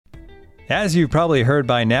As you've probably heard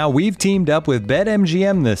by now, we've teamed up with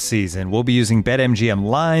BetMGM this season. We'll be using BetMGM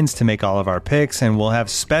lines to make all of our picks, and we'll have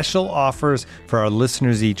special offers for our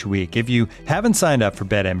listeners each week. If you haven't signed up for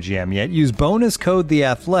BetMGM yet, use bonus code The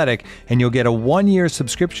Athletic, and you'll get a 1-year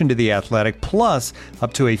subscription to The Athletic, plus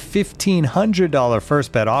up to a $1,500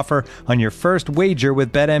 first bet offer on your first wager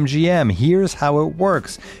with BetMGM. Here's how it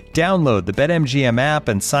works. Download the BetMGM app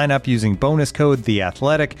and sign up using bonus code The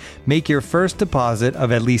Athletic. Make your first deposit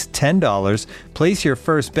of at least $10. Place your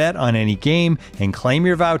first bet on any game and claim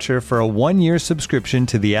your voucher for a 1-year subscription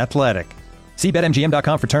to The Athletic. See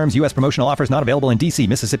BetMGM.com for terms. U.S. promotional offers not available in D.C.,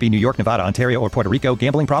 Mississippi, New York, Nevada, Ontario, or Puerto Rico.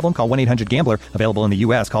 Gambling problem? Call 1-800-GAMBLER. Available in the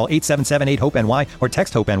U.S. Call 877-8-HOPE-NY or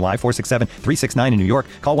text HOPE-NY 467-369 in New York.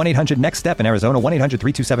 Call 1-800-NEXT-STEP in Arizona.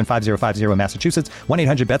 1-800-327-5050 in Massachusetts.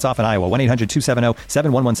 1-800-BETS-OFF in Iowa.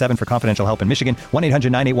 1-800-270-7117 for confidential help in Michigan.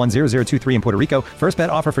 1-800-981-0023 in Puerto Rico. First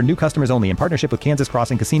bet offer for new customers only in partnership with Kansas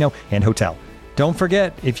Crossing Casino and Hotel. Don't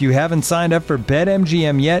forget, if you haven't signed up for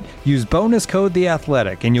BetMGM yet, use bonus code The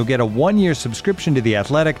Athletic, and you'll get a 1-year subscription to The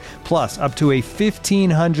Athletic, plus up to a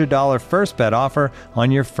 $1,500 first bet offer on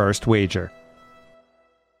your first wager.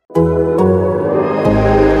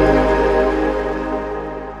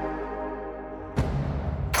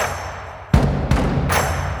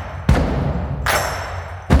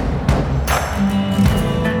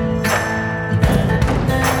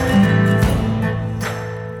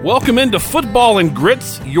 Welcome into Football and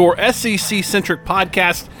Grits, your SEC-centric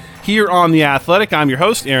podcast here on The Athletic. I'm your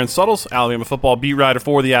host, Aaron Suttles, Alabama football beat writer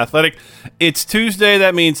for The Athletic. It's Tuesday.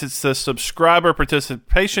 That means it's the subscriber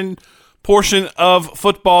participation portion of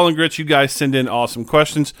Football and Grits. You guys send in awesome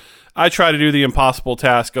questions. I try to do the impossible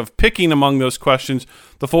task of picking among those questions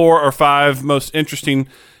the 4 or 5 most interesting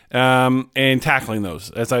and tackling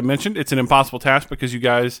those. As I mentioned, it's an impossible task because you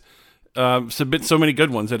guys submit so many good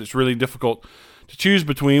ones that it's really difficult to choose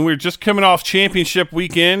between. We're just coming off championship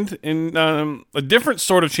weekend, and a different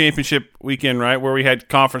sort of championship weekend, right, where we had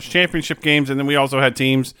conference championship games, and then we also had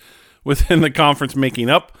teams within the conference making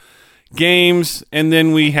up games, and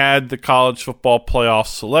then we had the college football playoff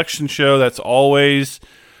selection show. That's always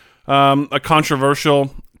a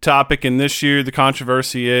controversial topic, and this year the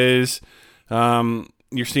controversy is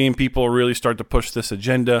you're seeing people really start to push this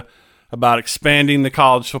agenda about expanding the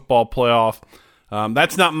college football playoff.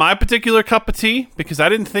 That's not my particular cup of tea because I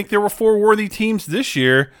didn't think there were 4 worthy teams this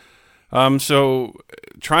year. So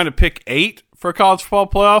trying to pick 8 for a college football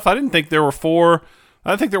playoff, I didn't think there were 4.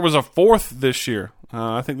 I think there was a 4th this year.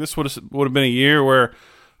 I think this would have been a year where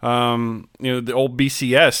the old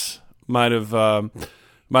BCS might have been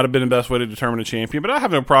the best way to determine a champion. But I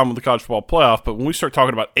have no problem with the college football playoff. But when we start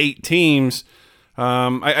talking about 8 teams,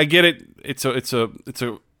 I get it. It's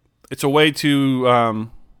a way to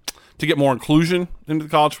get more inclusion into the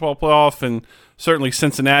college football playoff, and certainly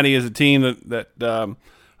Cincinnati is a team that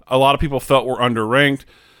a lot of people felt were underranked.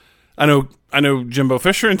 I know Jimbo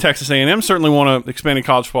Fisher and Texas A&M certainly want to expand the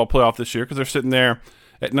college football playoff this year because they're sitting there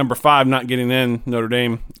at number 5, not getting in. Notre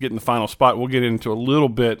Dame getting the final spot. We'll get into a little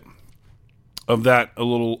bit of that a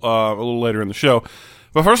little later in the show.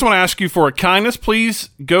 But first, I want to ask you for a kindness. Please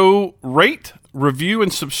go rate, review,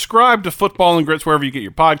 and subscribe to Football and Grits wherever you get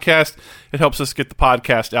your podcast. It helps us get the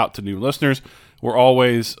podcast out to new listeners. We're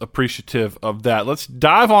always appreciative of that. Let's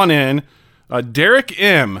dive on in. Derek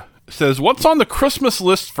M. says, what's on the Christmas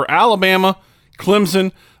list for Alabama,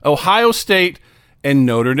 Clemson, Ohio State, and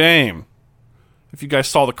Notre Dame? If you guys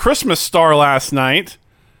saw the Christmas star last night,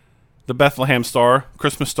 the Bethlehem star,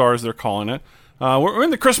 Christmas star as they're calling it, we're in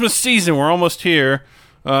the Christmas season. We're almost here.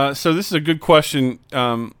 So this is a good question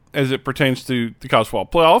as it pertains to the college football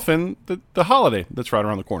playoff and the holiday that's right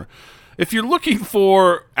around the corner. If you're looking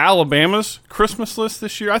for Alabama's Christmas list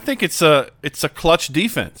this year, I think it's a clutch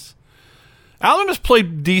defense. Alabama's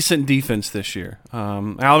played decent defense this year.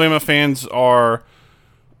 Alabama fans are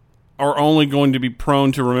only going to be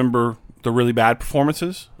prone to remember the really bad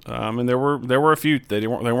performances, and there were a few. They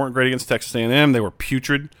weren't great against Texas A&M. They were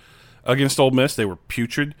putrid against Ole Miss. They were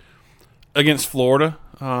putrid against Florida.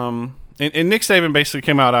 And Nick Saban basically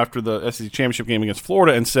came out after the SEC championship game against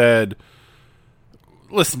Florida and said,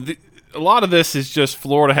 listen, a lot of this is just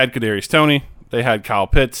Florida had Kadarius Toney. They had Kyle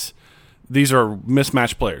Pitts. These are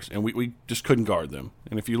mismatched players, and we just couldn't guard them.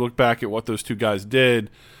 And if you look back at what those two guys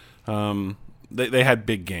did, they had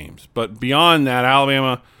big games. But beyond that,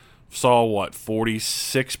 Alabama saw,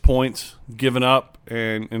 46 points given up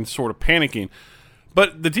and sort of panicking.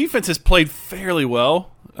 But the defense has played fairly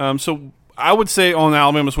well. So I would say on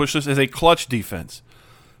Alabama's wish list is a clutch defense.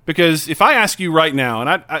 Because if I ask you right now, and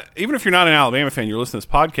I even if you're not an Alabama fan, you're listening to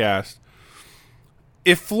this podcast,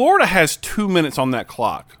 if Florida has 2 minutes on that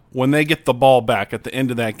clock, when they get the ball back at the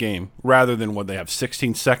end of that game, rather than what they have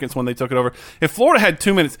 16 seconds when they took it over. If Florida had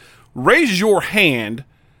 2 minutes, raise your hand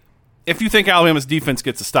if you think Alabama's defense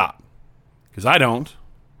gets a stop. Because I don't.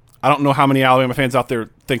 I don't know how many Alabama fans out there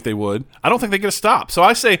think they would. I don't think they get a stop. So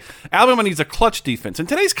I say Alabama needs a clutch defense. In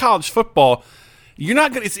today's college football, you're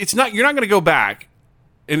not going to go back,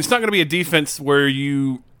 and it's not going to be a defense where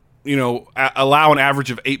you allow an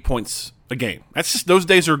average of 8 points a game. That's just, those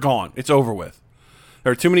days are gone. It's over with.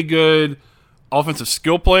 There are too many good offensive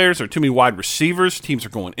skill players. There are too many wide receivers. Teams are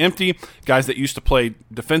going empty. Guys that used to play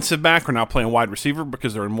defensive back are now playing wide receiver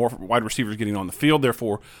because there are more wide receivers getting on the field.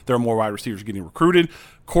 Therefore, there are more wide receivers getting recruited.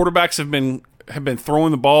 Quarterbacks have been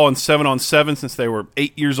throwing the ball in 7-on-7 since they were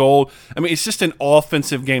 8 years old. I mean, it's just an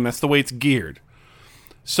offensive game. That's the way it's geared.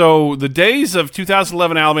 So the days of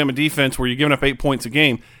 2011 Alabama defense where you're giving up 8 points a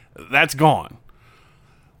game, that's gone.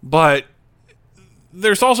 But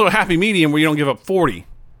there's also a happy medium where you don't give up 40,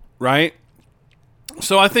 right?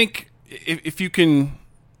 So I think if you can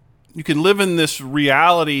live in this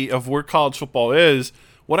reality of where college football is,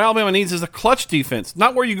 what Alabama needs is a clutch defense.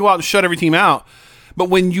 Not where you go out and shut every team out, but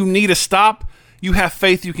when you need a stop, you have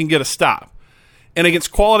faith you can get a stop. And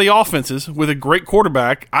against quality offenses with a great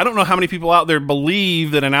quarterback, I don't know how many people out there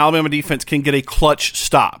believe that an Alabama defense can get a clutch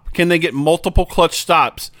stop. Can they get multiple clutch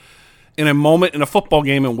stops in a moment in a football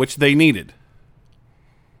game in which they needed?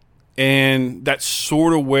 And that's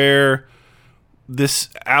sort of where this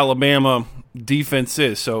Alabama defense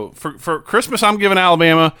is. So for Christmas, I'm giving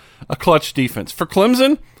Alabama a clutch defense. For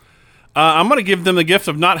Clemson, I'm going to give them the gift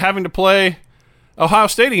of not having to play Ohio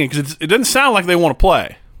State again because it doesn't sound like they want to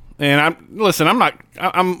play. And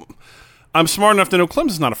I'm smart enough to know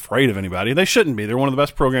Clemson's not afraid of anybody. They shouldn't be. They're one of the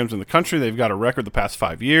best programs in the country. They've got a record the past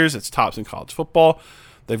 5 years. It's tops in college football.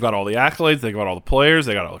 They've got all the accolades. They've got all the players.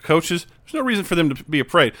 They got all the coaches. There's no reason for them to be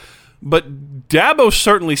afraid. But Dabo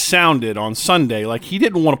certainly sounded on Sunday like he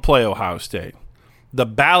didn't want to play Ohio State. The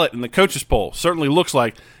ballot in the coaches poll certainly looks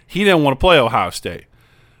like he didn't want to play Ohio State.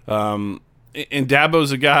 And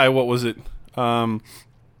Dabo's a guy, what was it, a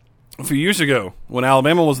few years ago when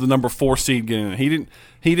Alabama was the number 4 seed getting in.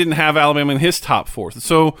 He didn't have Alabama in his top 4.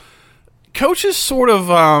 So coaches sort of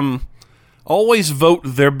always vote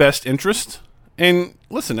their best interest. And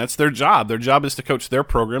listen, that's their job. Their job is to coach their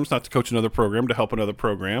programs, not to coach another program, to help another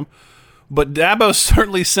program. But Dabo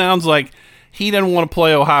certainly sounds like he didn't want to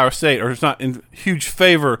play Ohio State or is not in huge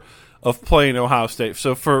favor of playing Ohio State.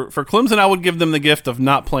 So for Clemson, I would give them the gift of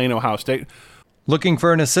not playing Ohio State. Looking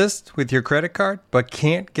for an assist with your credit card but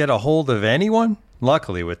can't get a hold of anyone?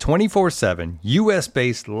 Luckily, with 24/7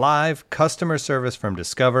 U.S.-based live customer service from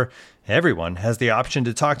Discover, everyone has the option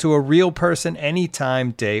to talk to a real person anytime,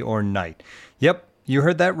 day or night. Yep, you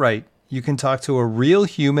heard that right. You can talk to a real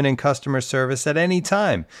human in customer service at any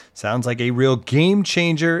time. Sounds like a real game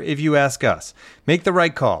changer if you ask us. Make the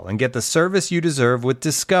right call and get the service you deserve with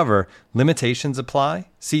Discover. Limitations apply.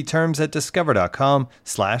 See terms at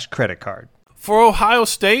discover.com/creditcard. For Ohio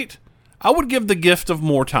State, I would give the gift of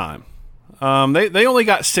more time. They only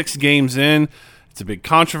got 6 games in. It's a big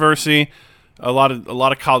controversy. A lot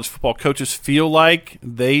of college football coaches feel like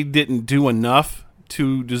they didn't do enough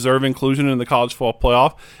to deserve inclusion in the college football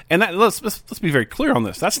playoff. And let's be very clear on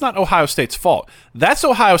this. That's not Ohio State's fault. That's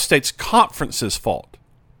Ohio State's conference's fault.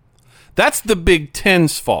 That's the Big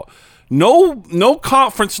Ten's fault. No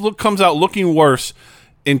conference comes out looking worse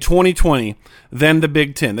in 2020 than the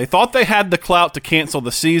Big Ten. They thought they had the clout to cancel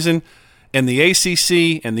the season, and the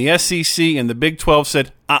ACC and the SEC and the Big 12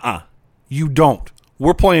 said, you don't.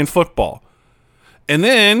 We're playing football. And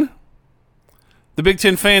then the Big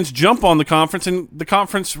Ten fans jump on the conference, and the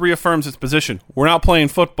conference reaffirms its position. We're not playing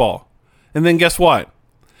football. And then guess what?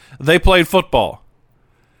 They played football.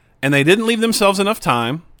 And they didn't leave themselves enough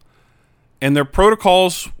time, and their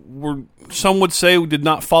protocols were, some would say, did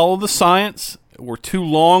not follow the science, were too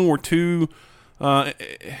long, were too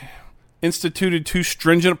instituted too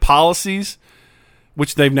stringent policies,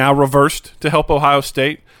 which they've now reversed to help Ohio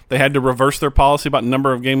State. They had to reverse their policy about the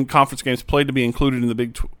number of conference games played to be included in the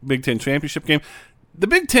Big Ten championship game. The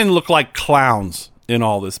Big Ten look like clowns in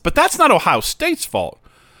all this, but that's not Ohio State's fault.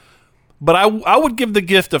 But I would give the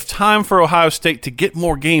gift of time for Ohio State to get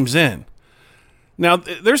more games in. Now,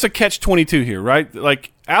 there's a catch-22 here, right?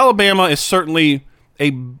 Like, Alabama is certainly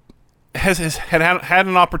had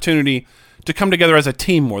an opportunity to come together as a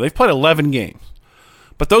team more. They've played 11 games.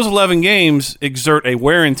 But those 11 games exert a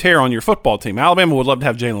wear and tear on your football team. Alabama would love to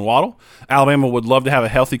have Jalen Waddle. Alabama would love to have a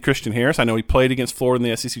healthy Christian Harris. I know he played against Florida in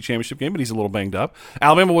the SEC championship game, but he's a little banged up.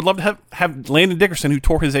 Alabama would love to have Landon Dickerson, who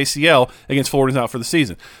tore his ACL against Florida, out for the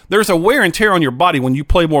season. There's a wear and tear on your body when you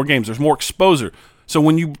play more games. There's more exposure. So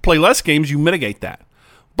when you play less games, you mitigate that.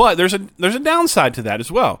 But there's a downside to that as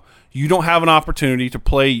well. You don't have an opportunity to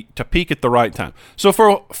peak at the right time. So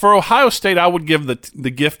for Ohio State, I would give the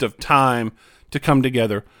gift of time to come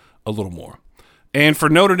together a little more. And for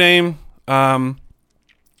Notre Dame, I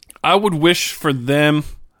would wish for them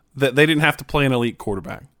that they didn't have to play an elite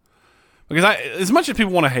quarterback. Because as much as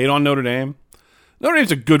people want to hate on Notre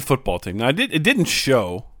Dame's a good football team. Now, it didn't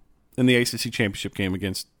show in the ACC championship game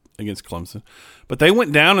against Clemson, but they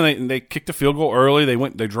went down and they kicked a field goal early.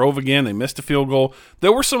 They drove again. They missed a field goal.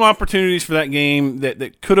 There were some opportunities for that game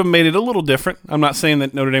that could have made it a little different. I'm not saying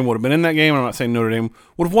that Notre Dame would have been in that game. I'm not saying Notre Dame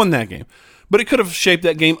would have won that game, but it could have shaped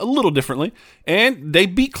that game a little differently. And they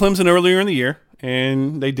beat Clemson earlier in the year,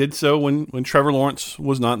 and they did so when Trevor Lawrence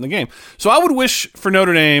was not in the game. So I would wish for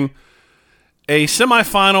Notre Dame a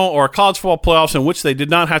semifinal or a college football playoffs in which they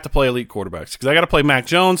did not have to play elite quarterbacks, because I got to play Mac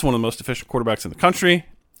Jones, one of the most efficient quarterbacks in the country,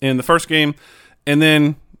 in the first game, and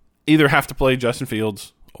then either have to play Justin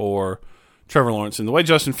Fields or Trevor Lawrence. And the way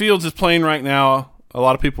Justin Fields is playing right now, a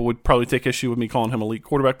lot of people would probably take issue with me calling him elite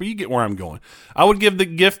quarterback, but you get where I'm going. I would give the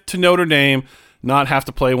gift to Notre Dame, not have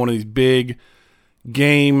to play one of these big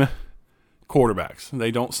game quarterbacks. They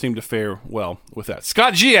don't seem to fare well with that.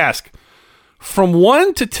 Scott G asks, from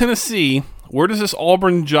 1 to Tennessee, where does this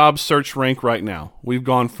Auburn job search rank right now? We've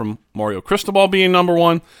gone from Mario Cristobal being number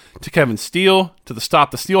 1 to Kevin Steele to the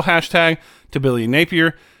Stop the Steal hashtag to Billy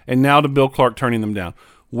Napier and now to Bill Clark turning them down.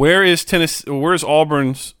 Where is Tennessee? Where is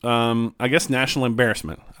Auburn's, national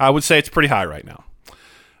embarrassment? I would say it's pretty high right now.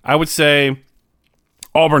 I would say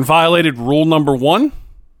Auburn violated rule number 1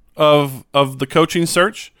 of the coaching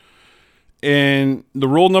search. And the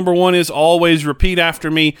rule number 1 is always repeat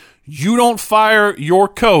after me. You don't fire your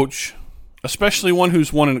coach, especially one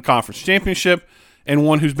who's won a conference championship and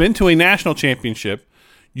one who's been to a national championship.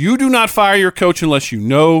 You do not fire your coach unless you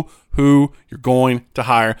know who you're going to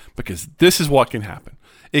hire, because this is what can happen.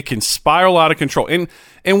 It can spiral out of control.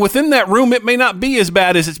 And within that room, it may not be as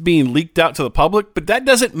bad as it's being leaked out to the public, but that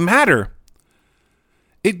doesn't matter.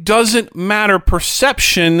 It doesn't matter.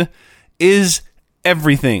 Perception is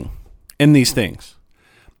everything in these things.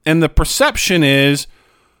 And the perception is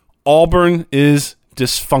Auburn is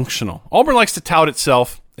dysfunctional. Auburn likes to tout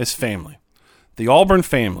itself as family. The Auburn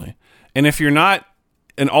family. And if you're not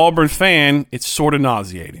an Auburn fan, it's sort of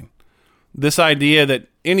nauseating. This idea that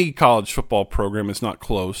any college football program is not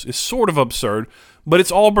close is sort of absurd, but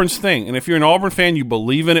it's Auburn's thing. And if you're an Auburn fan, you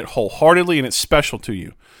believe in it wholeheartedly and it's special to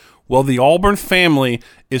you. Well, the Auburn family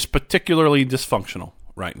is particularly dysfunctional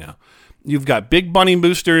right now. You've got big bunny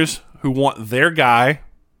boosters who want their guy,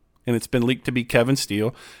 and it's been leaked to be Kevin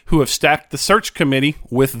Steele, who have stacked the search committee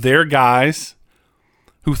with their guys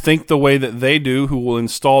who think the way that they do, who will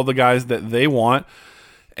install the guys that they want.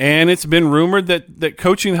 And it's been rumored that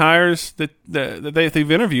coaching hires that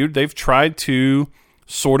they've interviewed, they've tried to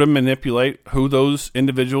sort of manipulate who those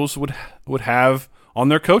individuals would have on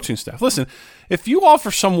their coaching staff. Listen, if you offer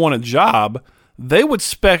someone a job, they would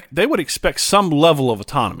expect some level of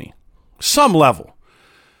autonomy, some level.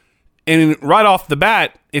 And right off the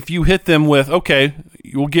bat, if you hit them with, okay,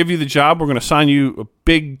 we'll give you the job, we're going to sign you a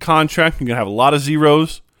big contract, you're going to have a lot of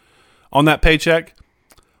zeros on that paycheck,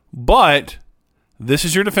 but this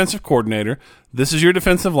is your defensive coordinator, this is your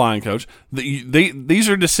defensive line coach, these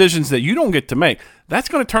are decisions that you don't get to make. That's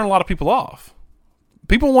going to turn a lot of people off.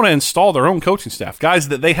 People want to install their own coaching staff, guys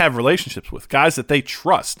that they have relationships with, guys that they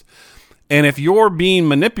trust. And if you're being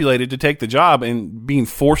manipulated to take the job and being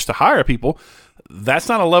forced to hire people, that's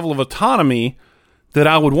not a level of autonomy that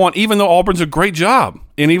I would want, even though Auburn's a great job.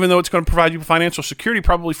 And even though it's going to provide you financial security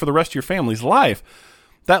probably for the rest of your family's life,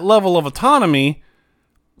 that level of autonomy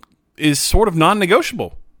is sort of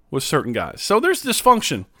non-negotiable with certain guys. So there's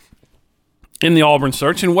dysfunction in the Auburn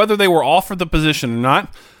search, and whether they were offered the position or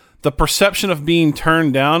not, the perception of being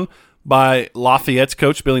turned down by Lafayette's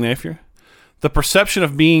coach, Billy Napier, the perception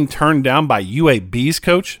of being turned down by UAB's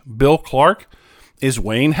coach, Bill Clark, is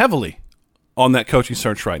weighing heavily on that coaching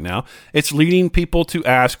search right now. It's leading people to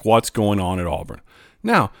ask what's going on at Auburn.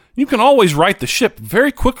 Now, you can always right the ship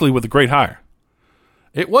very quickly with a great hire.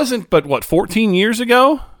 It wasn't but, 14 years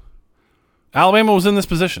ago? Alabama was in this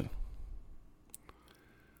position.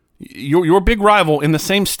 Your big rival in the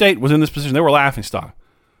same state was in this position. They were a laughingstock.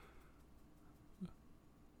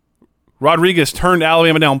 Rodriguez turned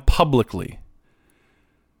Alabama down publicly.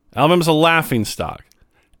 Alabama's a laughingstock.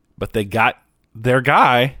 But they got their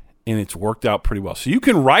guy, and it's worked out pretty well. So you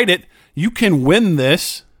can write it. You can win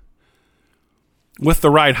this with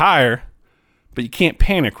the right hire, but you can't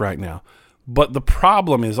panic right now. But the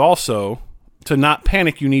problem is also, to not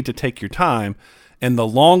panic, you need to take your time. And the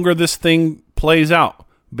longer this thing plays out,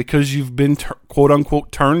 because you've been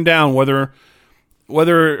quote-unquote turned down, whether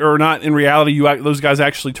whether or not in reality those guys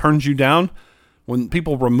actually turned you down, when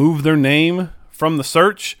people remove their name from the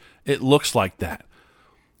search, it looks like that.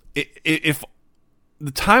 If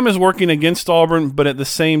the time is working against Auburn, but at the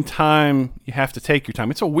same time, you have to take your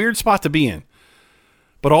time. It's a weird spot to be in.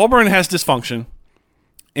 But Auburn has dysfunction,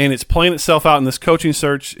 and it's playing itself out in this coaching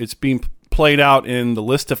search. It's being played out in the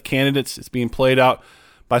list of candidates. It's being played out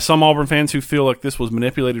by some Auburn fans who feel like this was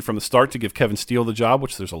manipulated from the start to give Kevin Steele the job,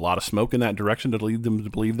 which there's a lot of smoke in that direction to lead them to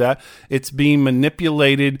believe that. It's being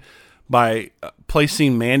manipulated by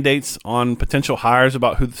placing mandates on potential hires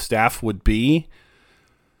about who the staff would be.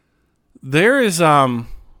 There's an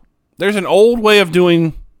old way of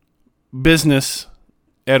doing business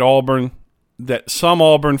at Auburn that some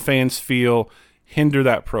Auburn fans feel hinder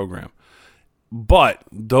that program. But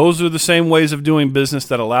those are the same ways of doing business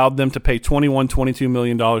that allowed them to pay $21, $22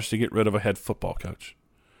 million to get rid of a head football coach.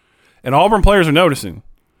 And Auburn players are noticing.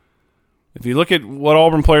 If you look at what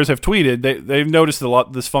Auburn players have tweeted, they've noticed a lot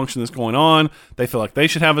of dysfunction that's going on. They feel like they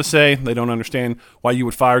should have a say. They don't understand why you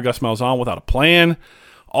would fire Gus Malzahn without a plan.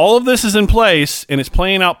 All of this is in place, and it's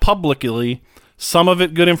playing out publicly. Some of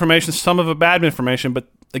it good information, some of it bad information. But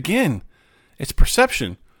again, it's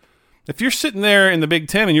perception. If you're sitting there in the Big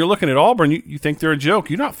Ten and you're looking at Auburn, you think they're a joke.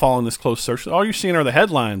 You're not following this close search. All you're seeing are the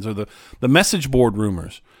headlines or the message board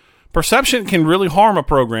rumors. Perception can really harm a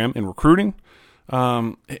program in recruiting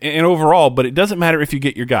and overall, but it doesn't matter if you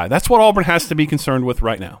get your guy. That's what Auburn has to be concerned with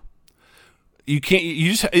right now.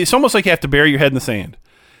 It's almost like you have to bury your head in the sand.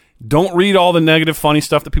 Don't read all the negative, funny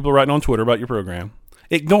stuff that people are writing on Twitter about your program.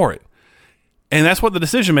 Ignore it. And that's what the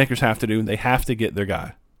decision makers have to do. They have to get their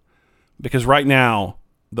guy. Because right now,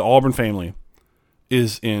 the Auburn family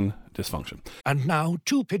is in dysfunction. And now,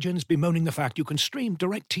 two pigeons bemoaning the fact you can stream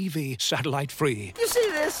DirecTV satellite-free. You see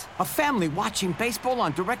this? A family watching baseball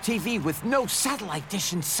on DirecTV with no satellite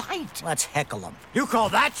dish in sight. Let's heckle them. You call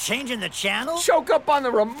that changing the channel? Choke up on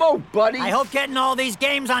the remote, buddy. I hope getting all these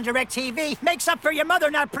games on DirecTV makes up for your mother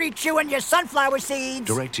not pre-chewing your sunflower seeds.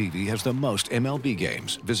 DirecTV has the most MLB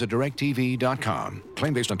games. Visit DirecTV.com.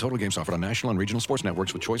 Claim based on total games offered on national and regional sports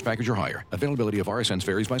networks with choice package or higher. Availability of RSNs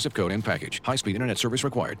varies by zip code and package. High-speed internet service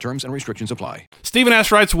required. Terms and restrictions apply. Stephen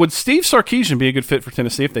Ash writes, would Steve Sarkisian be a good fit for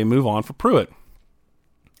Tennessee if they move on for Pruitt?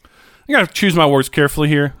 I got to choose my words carefully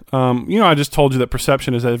here. I just told you that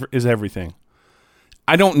perception is everything.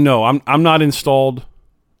 I don't know. I'm not installed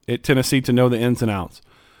at Tennessee to know the ins and outs.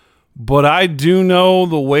 But I do know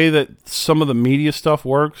the way that some of the media stuff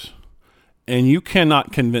works, and you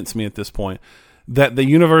cannot convince me at this point that the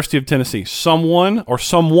University of Tennessee, someone or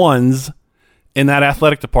someone's in that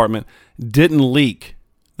athletic department didn't leak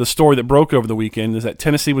the story that broke over the weekend is that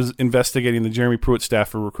Tennessee was investigating the Jeremy Pruitt staff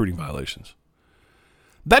for recruiting violations.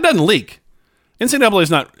 That doesn't leak. NCAA is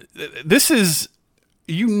not – this is –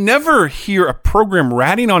 you never hear a program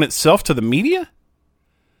ratting on itself to the media.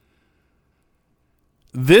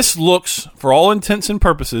 This looks, for all intents and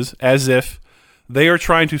purposes, as if they are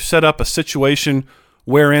trying to set up a situation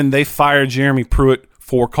wherein they fire Jeremy Pruitt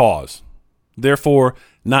for cause, therefore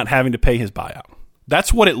not having to pay his buyout.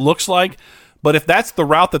 That's what it looks like. But if that's the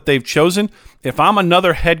route that they've chosen, if I'm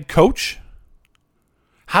another head coach,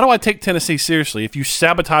 how do I take Tennessee seriously if you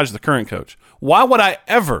sabotage the current coach? Why would I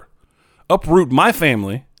ever uproot my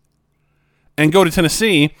family and go to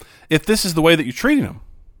Tennessee if this is the way that you're treating them?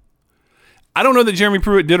 I don't know that Jeremy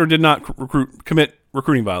Pruitt did or did not commit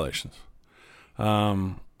recruiting violations.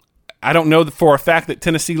 I don't know for a fact that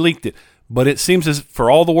Tennessee leaked it, but it seems as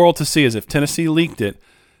for all the world to see as if Tennessee leaked it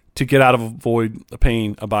to get out of a void of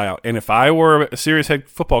paying a buyout. And if I were a serious head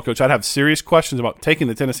football coach, I'd have serious questions about taking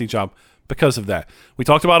the Tennessee job because of that. We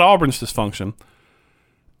talked about Auburn's dysfunction,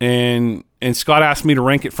 and Scott asked me to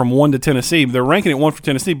rank it from 1 to Tennessee. They're ranking it 1 for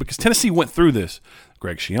Tennessee because Tennessee went through this.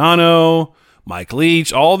 Greg Schiano, Mike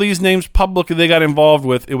Leach, all these names publicly they got involved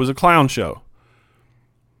with. It was a clown show.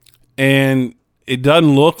 And it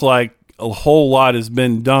doesn't look like a whole lot has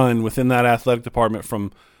been done within that athletic department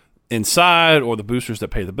from inside or the boosters that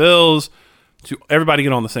pay the bills to everybody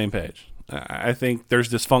get on the same page. I think there's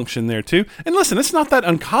dysfunction there too. And listen, it's not that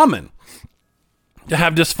uncommon to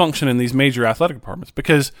have dysfunction in these major athletic departments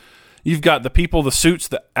because you've got the people, the suits,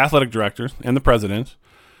 the athletic directors, and the presidents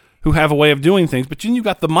who have a way of doing things. But then you've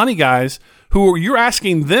got the money guys who you're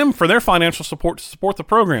asking them for their financial support to support the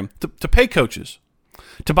program, to pay coaches,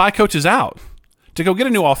 to buy coaches out, to go get a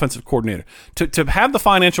new offensive coordinator, to have the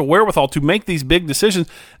financial wherewithal to make these big decisions.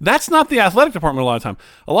 That's not the athletic department a lot of time.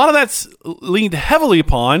 A lot of that's leaned heavily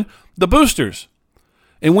upon the boosters.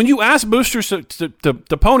 And when you ask boosters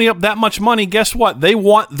to pony up that much money, guess what? They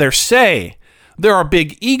want their say. There are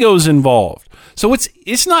big egos involved. So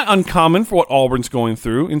it's not uncommon for what Auburn's going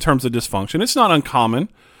through in terms of dysfunction. It's not uncommon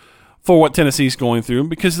for what Tennessee's going through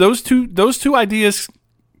because those two ideas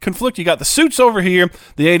conflict. You got the suits over here,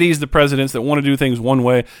 the ADs, the presidents that want to do things one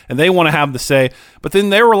way, and they want to have the say, but then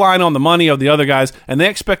they're relying on the money of the other guys, and they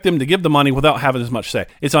expect them to give the money without having as much say.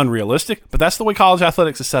 It's unrealistic, but that's the way college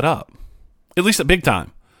athletics is set up, at least at big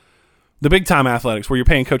time. The big time athletics where you're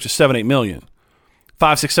paying coaches $7-8 million.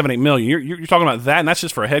 5, 6, 7, 8 million. You're talking about that, and that's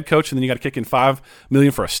just for a head coach, and then you got to kick in $5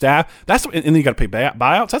 million for a staff. And then you got to pay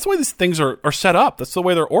buyouts. That's the way these things are set up. That's the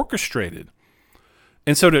way they're orchestrated.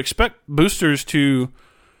 And so to expect boosters to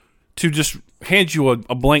just hand you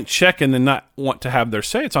a blank check and then not want to have their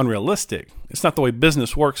say, it's unrealistic. It's not the way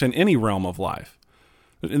business works in any realm of life.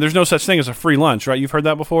 And there's no such thing as a free lunch, right? You've heard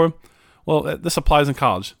that before. Well, this applies in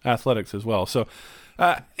college athletics as well. So.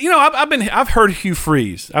 I've heard Hugh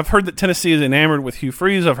Freeze. I've heard that Tennessee is enamored with Hugh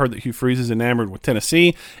Freeze. I've heard that Hugh Freeze is enamored with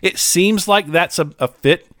Tennessee. It seems like that's a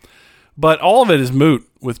fit, but all of it is moot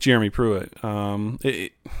with Jeremy Pruitt. I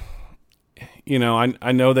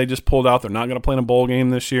know they just pulled out. They're not going to play in a bowl game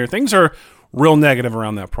this year. Things are real negative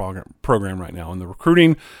around that program right now, and the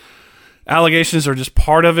recruiting allegations are just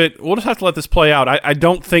part of it. We'll just have to let this play out. I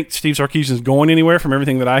don't think Steve Sarkisian is going anywhere from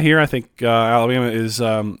everything that I hear. I think Alabama is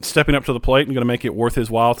stepping up to the plate and going to make it worth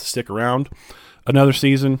his while to stick around another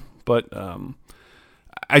season. But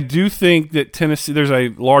I do think that Tennessee, there's a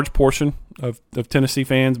large portion of Tennessee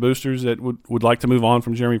fans, boosters, that would like to move on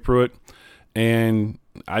from Jeremy Pruitt. And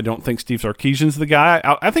I don't think Steve Sarkisian's the guy.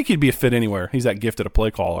 I think he'd be a fit anywhere. He's that gifted a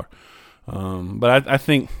play caller. But I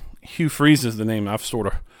think Hugh Freeze is the name I've sort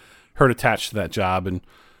of heard attached to that job, and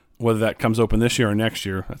whether that comes open this year or next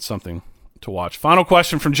year, that's something to watch. Final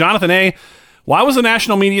question from Jonathan A. Why was the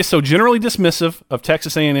national media so generally dismissive of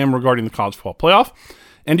Texas A&M regarding the college football playoff?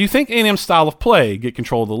 And do you think A&M's style of play, get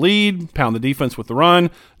control of the lead, pound the defense with the run,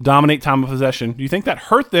 dominate time of possession, do you think that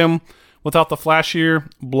hurt them without the flashier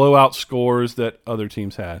blowout scores that other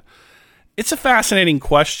teams had? It's a fascinating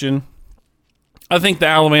question. I think the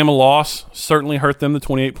Alabama loss certainly hurt them, the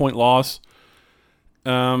 28-point loss.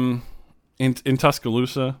 In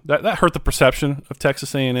Tuscaloosa, that hurt the perception of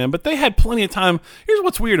Texas A&M, but they had plenty of time. Here's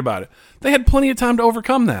what's weird about it. They had plenty of time to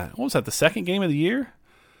overcome that. What was that, the second game of the year?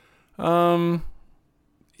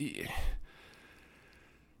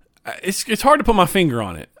 It's hard to put my finger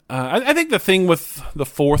on it. I think the thing with the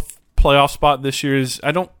fourth playoff spot this year is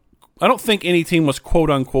I don't think any team was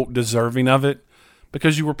quote-unquote deserving of it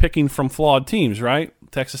because you were picking from flawed teams, right?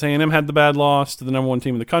 Texas A&M had the bad loss to the number one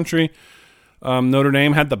team in the country. Notre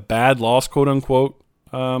Dame had the bad loss, quote unquote,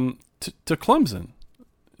 to Clemson.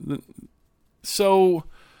 So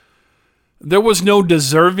there was no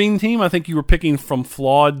deserving team. I think you were picking from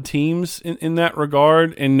flawed teams in that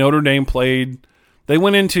regard. And Notre Dame they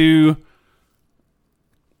went into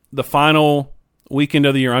the final weekend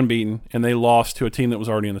of the year unbeaten, and they lost to a team that was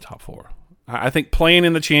already in the top four. I think playing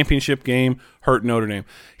in the championship game hurt Notre Dame.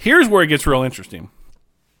 Here's where it gets real interesting.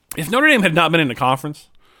 If Notre Dame had not been in the conference,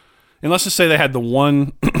 and let's just say they had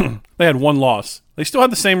one loss. They still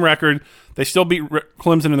had the same record. They still beat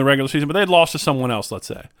Clemson in the regular season, but they had lost to someone else, let's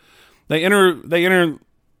say. They enter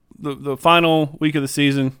the final week of the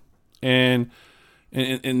season, and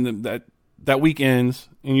that week ends,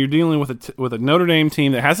 and you're dealing with a Notre Dame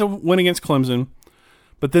team that has a win against Clemson,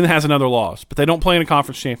 but then has another loss. But they don't play in a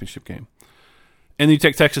conference championship game. And you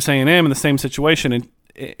take Texas A&M in the same situation,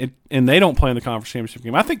 and they don't play in the conference championship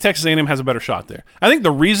game. I think Texas A&M has a better shot there. I think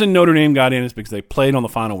the reason Notre Dame got in is because they played on the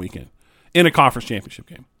final weekend in a conference championship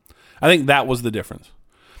game. I think that was the difference.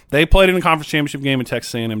 They played in a conference championship game, and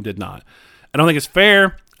Texas A&M did not. I don't think it's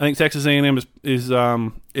fair. I think Texas A&M is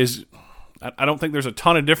I don't think there's a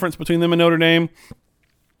ton of difference between them and Notre Dame.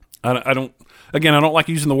 I don't like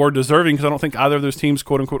using the word deserving because I don't think either of those teams,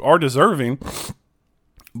 quote unquote, are deserving.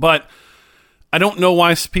 But I don't know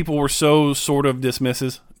why people were so sort of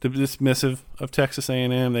dismissive of Texas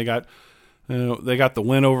A&M. They got the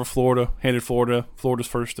win over Florida, handed Florida's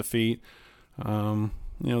first defeat. They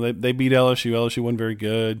beat LSU. LSU wasn't very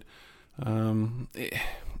good.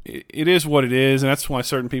 It is what it is, and that's why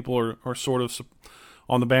certain people are sort of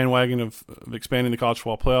on the bandwagon of expanding the college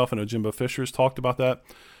football playoff. I know Jimbo Fisher has talked about that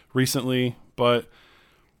recently, but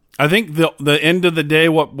I think the end of the day,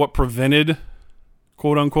 what prevented,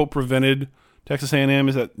 quote unquote, prevented Texas A&M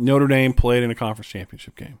is that Notre Dame played in a conference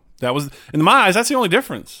championship game. That was, in my eyes, that's the only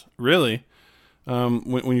difference, really,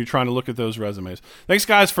 when you're trying to look at those resumes. Thanks,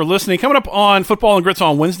 guys, for listening. Coming up on Football and Grits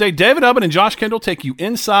on Wednesday, David Ubben and Josh Kendall take you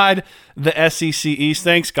inside the SEC East.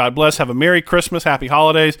 Thanks. God bless. Have a Merry Christmas. Happy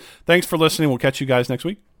holidays. Thanks for listening. We'll catch you guys next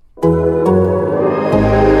week.